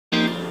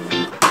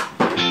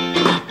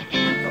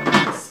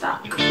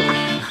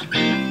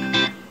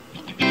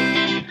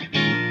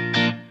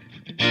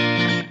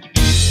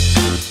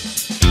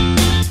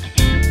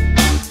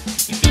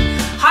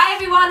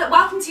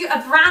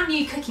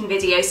making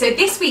video. So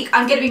this week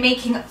I'm going to be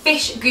making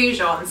fish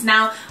goujons.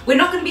 Now we're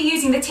not going to be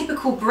using the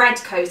typical bread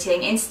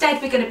coating,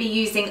 instead we're going to be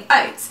using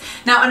oats.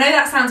 Now I know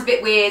that sounds a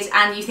bit weird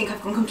and you think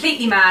I've gone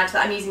completely mad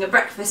that I'm using a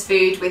breakfast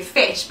food with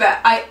fish, but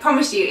I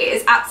promise you it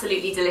is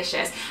absolutely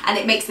delicious and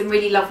it makes them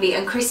really lovely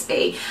and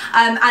crispy.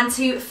 And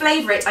to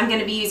flavour it I'm going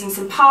to be using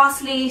some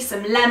parsley,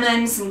 some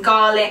lemon, some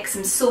garlic,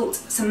 some salt,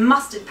 some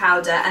mustard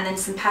powder and then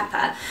some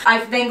pepper.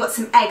 I've then got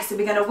some eggs, so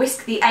we're going to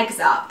whisk the eggs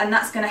up and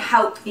that's going to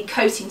help the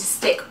coating to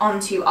stick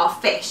onto our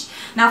fish.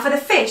 Now for the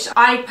fish,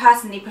 I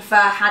personally prefer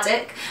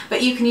haddock,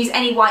 but you can use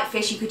any white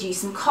fish. You could use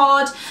some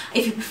cod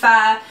if you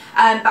prefer,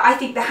 but I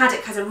think the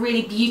haddock has a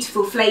really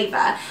beautiful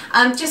flavour.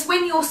 Just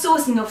when you're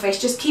sourcing your fish,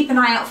 just keep an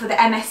eye out for the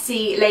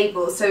MSC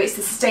label, so it's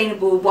the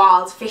Sustainable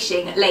Wild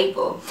Fishing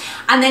label.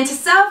 And then to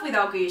serve with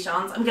our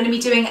goujons, I'm going to be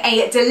doing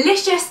a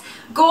delicious,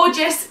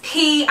 gorgeous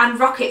pea and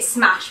rocket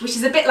smash, which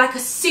is a bit like a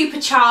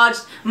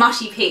supercharged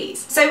mushy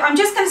peas. So I'm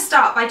just going to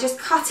start by just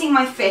cutting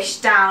my fish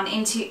down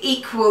into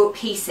equal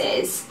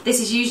pieces.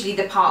 This is usually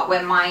the part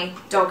where my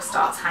dog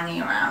starts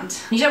hanging around.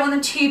 You don't want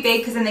them too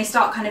big because then they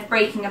start kind of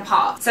breaking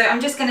apart. So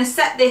I'm just going to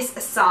set this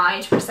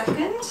aside for a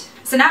second.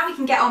 So now we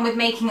can get on with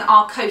making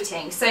our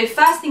coating. So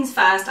first things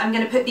first, I'm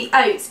going to put the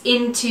oats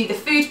into the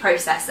food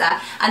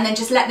processor and then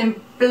just let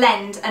them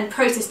blend and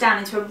process down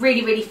into a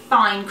really, really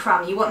fine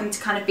crumb. You want them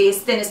to kind of be as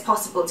thin as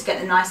possible to get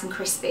them nice and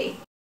crispy.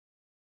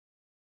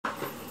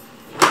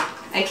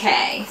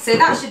 Okay, so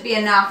that should be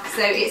enough.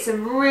 So it's a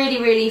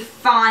really, really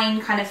fine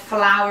kind of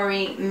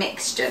floury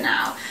mixture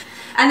now.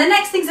 And the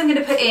next things I'm going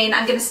to put in,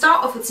 I'm going to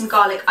start off with some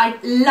garlic. I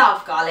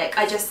love garlic,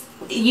 I just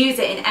use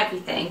it in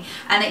everything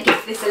and it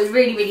gives this a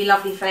really, really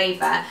lovely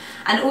flavour.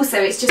 And also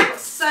it's just got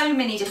so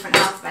many different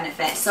health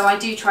benefits, so I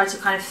do try to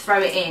kind of throw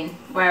it in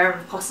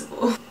wherever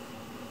possible.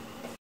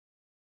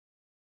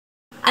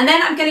 And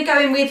then I'm going to go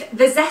in with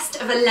the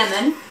zest of a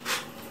lemon.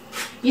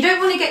 You don't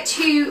want to get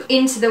too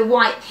into the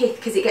white pith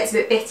because it gets a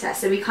bit bitter,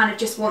 so we kind of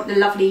just want the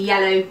lovely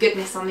yellow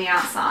goodness on the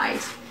outside.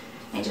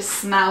 It just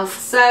smells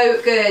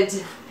so good.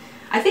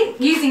 I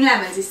think using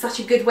lemons is such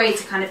a good way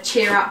to kind of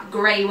cheer up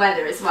grey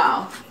weather as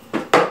well.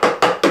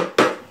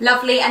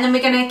 Lovely, and then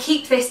we're going to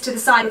keep this to the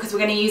side because we're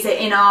going to use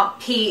it in our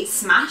pea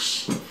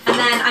smash. And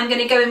then I'm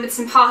going to go in with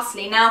some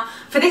parsley. Now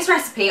for this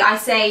recipe I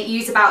say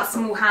use about a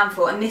small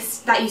handful, and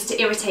that used to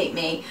irritate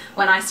me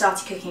when I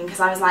started cooking because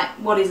I was like,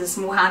 what is a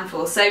small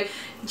handful? So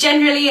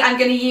generally I'm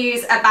going to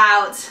use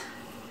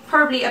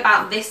probably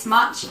about this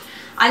much.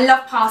 I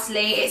love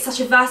parsley, it's such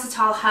a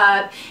versatile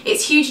herb,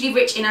 it's hugely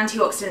rich in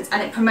antioxidants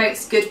and it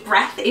promotes good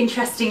breath,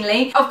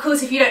 interestingly. Of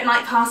course if you don't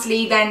like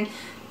parsley then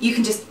you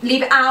can just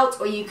leave it out,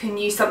 or you can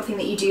use something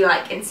that you do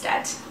like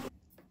instead.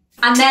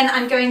 And then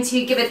I'm going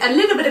to give it a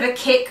little bit of a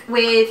kick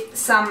with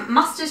some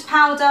mustard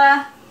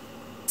powder,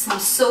 some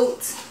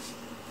salt,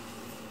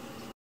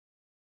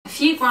 a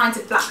few grinds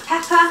of black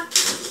pepper.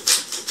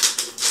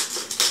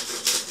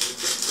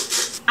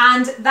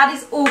 And that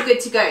is all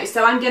good to go.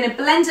 So I'm going to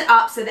blend it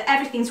up so that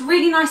everything's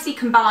really nicely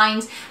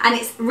combined and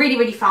it's really,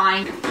 really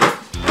fine.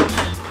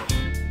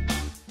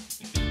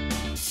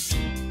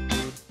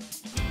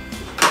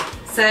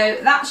 So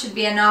that should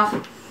be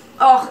enough.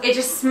 Oh, it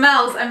just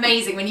smells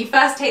amazing. When you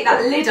first take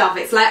that lid off,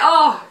 it's like,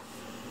 oh,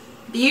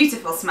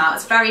 beautiful smell.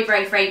 It's very,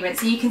 very fragrant.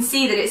 So you can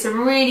see that it's a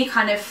really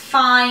kind of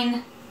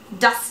fine,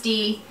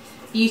 dusty,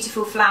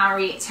 beautiful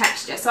floury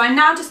texture. So I'm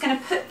now just going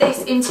to put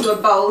this into a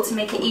bowl to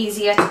make it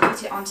easier to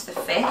put it onto the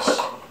fish.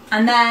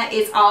 And there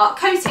is our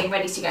coating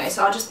ready to go.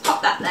 So I'll just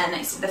pop that there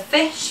next to the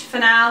fish for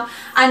now.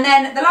 And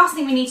then the last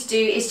thing we need to do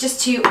is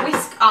just to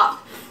whisk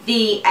up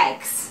the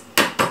eggs.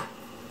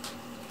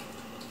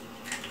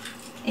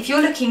 If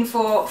you're looking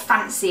for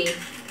fancy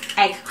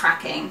egg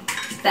cracking,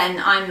 then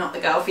I'm not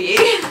the girl for you.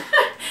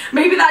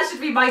 Maybe that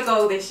should be my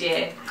goal this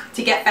year,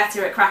 to get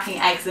better at cracking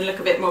eggs and look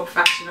a bit more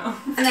professional.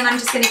 And then I'm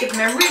just going to give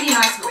them a really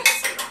nice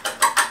whisk.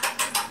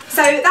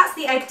 So that's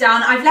the egg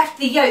done. I've left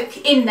the yolk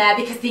in there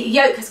because the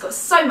yolk has got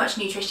so much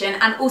nutrition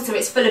and also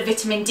it's full of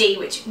vitamin D,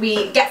 which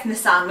we get from the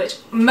sun, which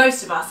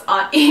most of us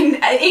are, in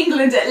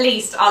England at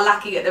least, are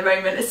lacking at the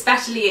moment,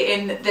 especially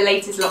in the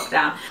latest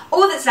lockdown.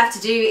 All that's left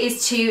to do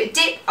is to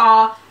dip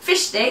our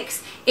fish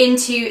sticks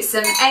into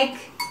some egg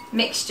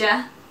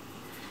mixture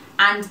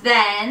and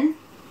then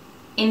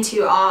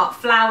into our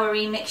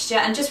floury mixture,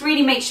 and just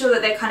really make sure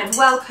that they're kind of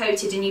well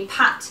coated and you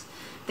pat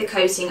the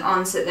coating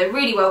on so that they're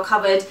really well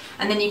covered,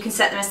 and then you can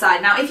set them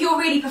aside. Now if you're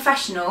really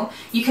professional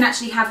you can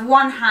actually have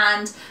one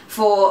hand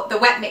for the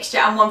wet mixture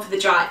and one for the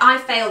dry. I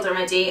failed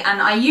already and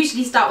I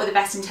usually start with the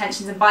best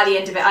intentions and by the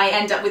end of it I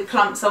end up with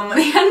clumps on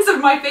the ends of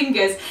my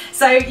fingers,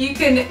 so you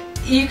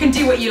can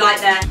do what you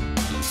like there.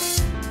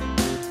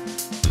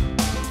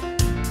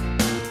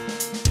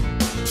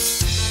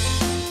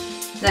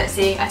 Let's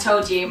see, I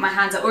told you my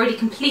hands are already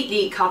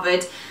completely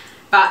covered,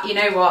 but you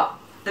know what,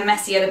 the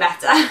messier the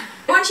better.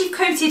 Once you've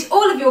coated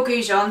all of your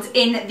goujons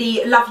in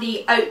the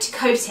lovely oat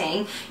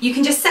coating, you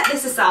can just set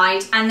this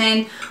aside and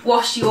then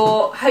wash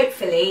your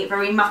hopefully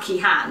very mucky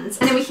hands.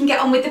 And then we can get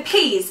on with the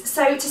peas.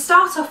 So to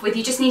start off with,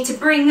 you just need to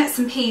bring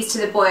some peas to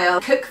the boil,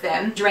 cook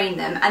them, drain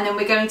them, and then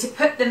we're going to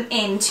put them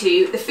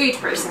into the food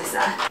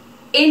processor.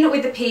 In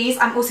with the peas,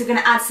 I'm also going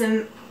to add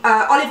some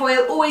olive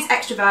oil, always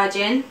extra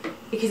virgin,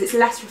 because it's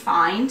less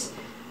refined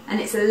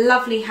and it's a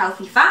lovely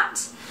healthy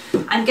fat.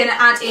 I'm going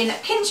to add in a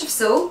pinch of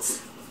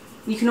salt.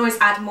 You can always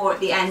add more at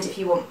the end if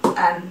you want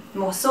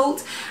more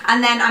salt.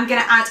 And then I'm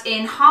going to add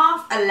in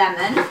half a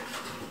lemon.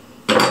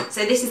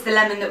 So this is the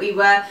lemon that we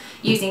were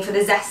using for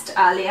the zest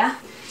earlier.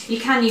 You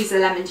can use the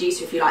lemon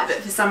juice if you like, but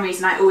for some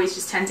reason I always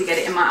just tend to get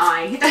it in my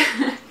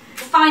eye.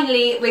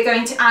 Finally, we're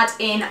going to add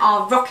in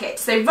our rocket.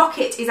 So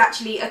rocket is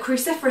actually a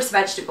cruciferous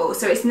vegetable,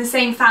 so it's in the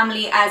same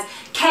family as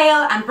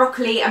kale and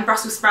broccoli and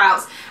Brussels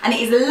sprouts, and it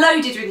is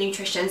loaded with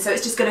nutrition, so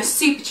it's just going to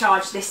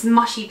supercharge this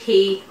mushy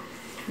pea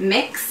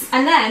mix.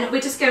 And then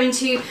we're just going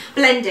to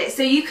blend it.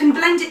 So you can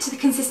blend it to the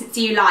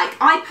consistency you like.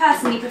 I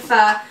personally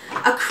prefer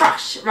a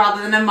crush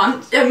rather than a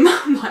munch.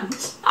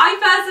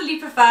 I personally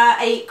prefer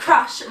a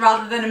crush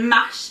rather than a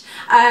mash,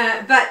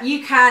 but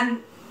you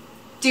can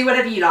do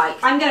whatever you like.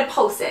 I'm going to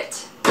pulse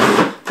it.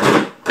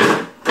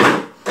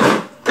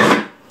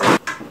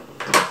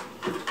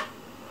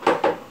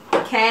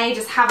 Okay,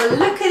 just have a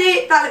look at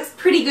it. That looks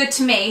pretty good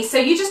to me. So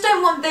you just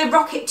don't want the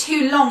rocket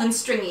too long and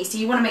stringy, so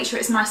you want to make sure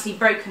it's nicely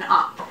broken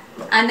up.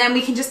 And then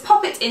we can just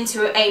pop it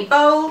into a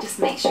bowl. Just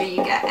make sure you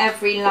get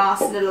every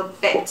last little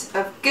bit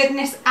of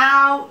goodness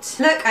out.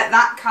 Look at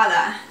that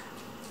colour.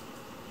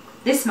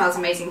 This smells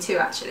amazing too,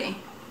 actually.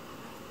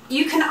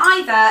 You can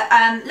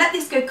either let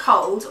this go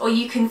cold, or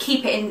you can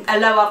keep it in a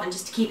low oven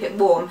just to keep it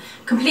warm.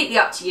 Completely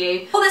up to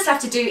you. All that's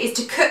left to do is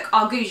to cook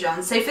our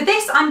goujons. So for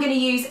this I'm going to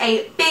use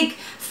a big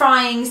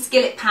frying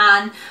skillet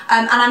pan,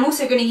 and I'm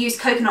also going to use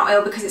coconut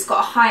oil because it's got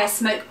a higher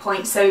smoke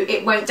point, so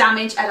it won't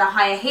damage at a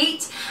higher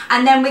heat.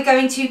 And then we're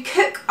going to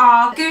cook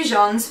our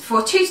goujons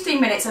for 2 to 3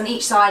 minutes on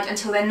each side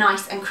until they're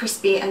nice and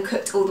crispy and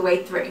cooked all the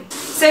way through.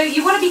 So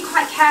you want to be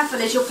quite careful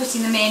as you're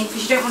putting them in,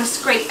 because you don't want to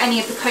scrape any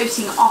of the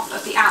coating off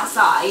of the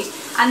outside.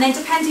 And then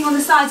depending on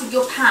the size of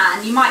your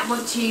pan, you might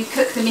want to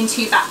cook them in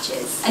 2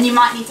 batches, and you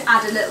might need to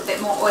add a little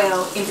bit more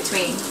oil in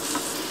between.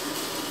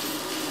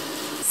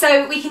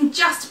 So we can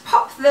just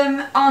pop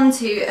them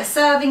onto a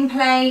serving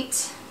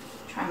plate,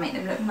 try and make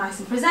them look nice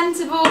and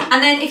presentable.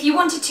 And then if you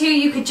wanted to,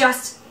 you could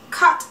just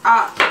cut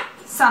up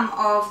some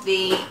of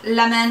the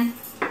lemon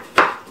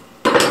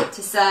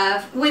to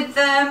serve with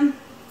them.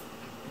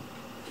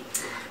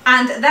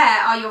 And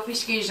there are your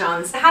fish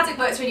goujons. The haddock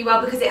works really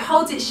well because it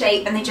holds its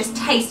shape and they just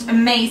taste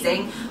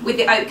amazing with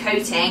the oat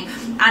coating,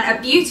 and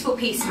a beautiful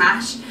pea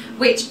smash,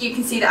 which you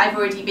can see that I've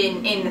already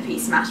been in the pea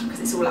smash because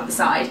it's all up the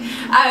side.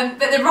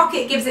 But the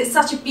rocket gives it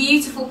such a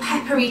beautiful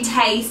peppery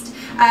taste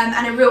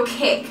and a real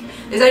kick.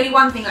 There's only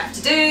one thing left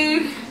to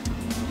do.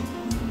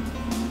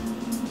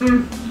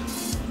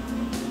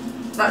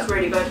 That's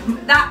really good.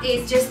 That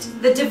is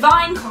just the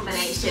divine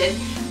combination.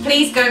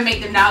 Please go and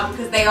make them now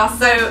because they are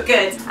so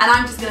good. And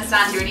I'm just going to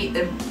stand here and eat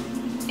them.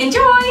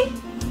 Enjoy!